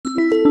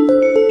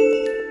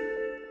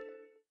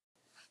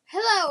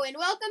and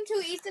welcome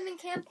to Easton and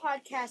Camp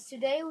Podcast.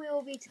 Today we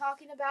will be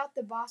talking about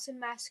the Boston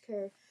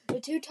Massacre.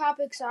 The two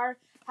topics are,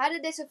 how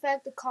did this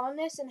affect the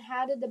colonists and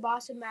how did the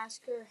Boston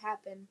Massacre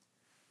happen?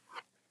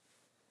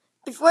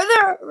 Before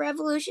the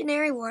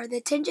Revolutionary War,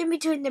 the tension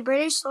between the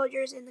British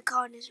soldiers and the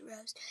colonists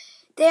rose.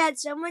 They had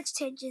so much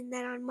tension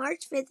that on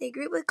March 5th, a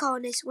group of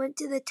colonists went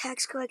to the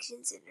tax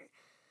collection center,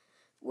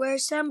 where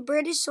some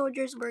British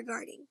soldiers were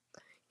guarding.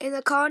 And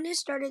the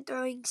colonists started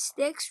throwing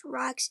sticks,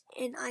 rocks,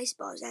 and ice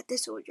balls at the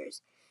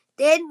soldiers.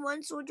 Then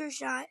one soldier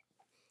shot,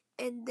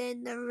 and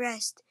then the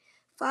rest.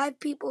 5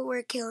 people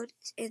were killed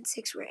and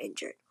 6 were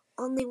injured.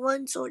 Only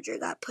one soldier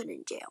got put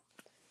in jail.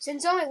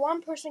 Since only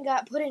one person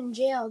got put in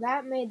jail,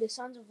 that made the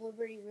Sons of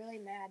Liberty really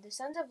mad. The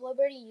Sons of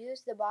Liberty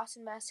used the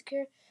Boston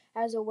Massacre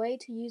as a way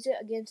to use it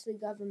against the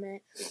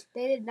government.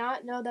 They did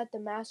not know that the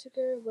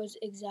massacre was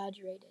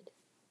exaggerated.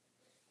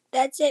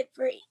 That's it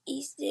for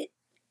Easton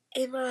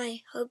and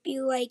I. Hope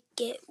you like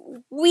it.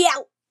 We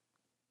out!